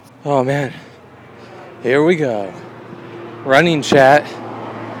Oh man, here we go. Running chat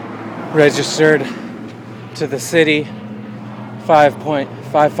registered to the city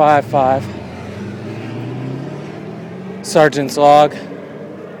 5.555. Sergeant's log.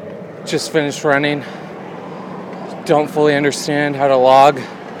 Just finished running. Don't fully understand how to log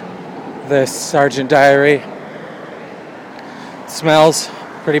this sergeant diary. Smells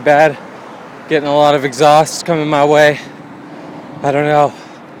pretty bad. Getting a lot of exhaust coming my way. I don't know.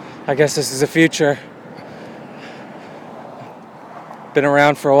 I guess this is the future. Been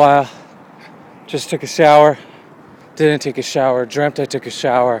around for a while. Just took a shower. Didn't take a shower. Dreamt I took a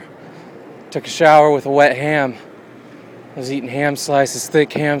shower. Took a shower with a wet ham. I was eating ham slices,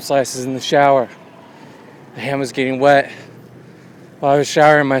 thick ham slices in the shower. The ham was getting wet. While I was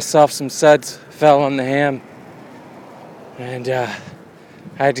showering myself, some suds fell on the ham. And I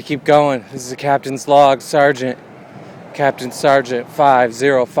had to keep going. This is a captain's log, Sergeant. Captain Sergeant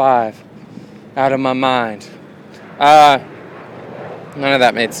 505. Out of my mind. None of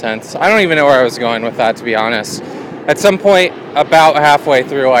that made sense. I don't even know where I was going with that, to be honest. At some point, about halfway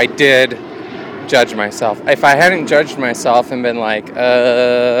through, I did judge myself. If I hadn't judged myself and been like,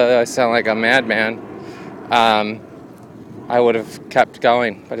 I sound like a madman, I would have kept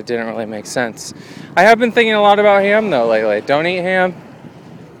going, but it didn't really make sense. I have been thinking a lot about ham, though, lately. Don't eat ham,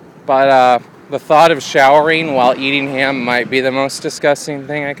 but the thought of showering while eating ham might be the most disgusting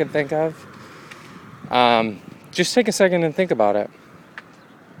thing I could think of. Just take a second and think about it.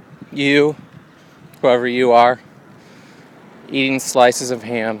 You, whoever you are, eating slices of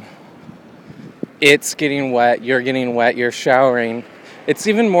ham. It's getting wet, you're showering. It's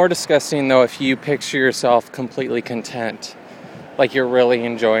even more disgusting, though, if you picture yourself completely content. Like you're really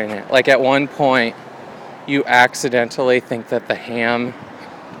enjoying it. Like at one point, you accidentally think that the ham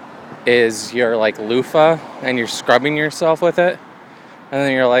is your like loofah and you're scrubbing yourself with it. And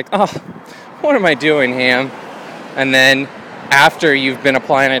then you're like, oh, what am I doing, ham? And then after you've been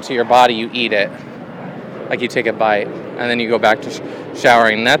applying it to your body, you eat it. Like you take a bite and then you go back to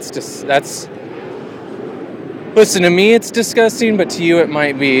showering. Listen, to me it's disgusting, but to you it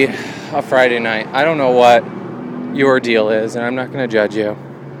might be a Friday night. I don't know what your deal is, and I'm not going to judge you.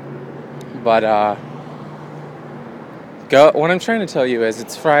 But what I'm trying to tell you is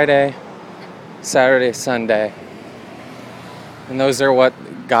it's Friday, Saturday, Sunday. And those are what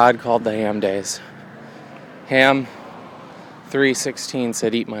God called the ham days. Ham 3:16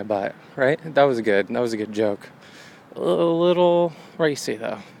 said, eat my butt, right? That was a good joke. A little racy,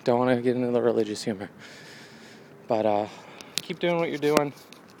 though. Don't want to get into the religious humor. But keep doing what you're doing,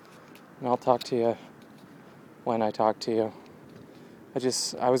 and I'll talk to you when I talk to you. I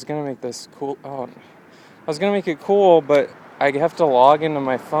was going to make this cool. I was going to make it cool, but I have to log into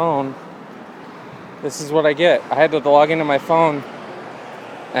my phone. This is what I get. I had to log into my phone,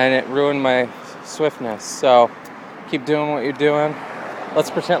 and it ruined my swiftness. So keep doing what you're doing. Let's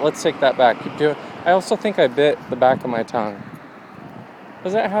take that back. Keep doing. I also think I bit the back of my tongue.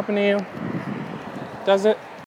 Does that happen to you? Does it?